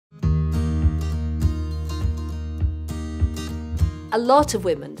A lot of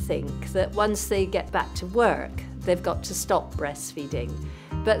women think that once they get back to work, they've got to stop breastfeeding,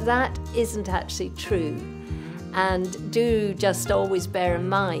 but that isn't actually true. And do just always bear in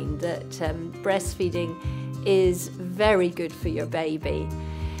mind that breastfeeding is very good for your baby.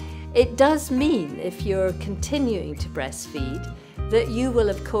 It does mean, if you're continuing to breastfeed, that you will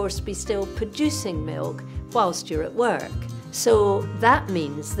of course be still producing milk whilst you're at work. So that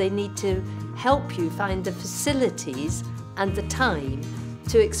means they need to help you find the facilities and the time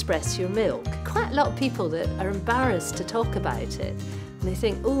to express your milk. Quite a lot of people that are embarrassed to talk about it. And they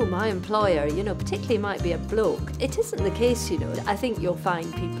think, oh, my employer, particularly might be a bloke. It isn't the case, I think you'll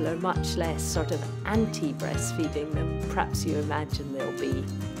find people are much less sort of anti-breastfeeding than perhaps you imagine they'll be.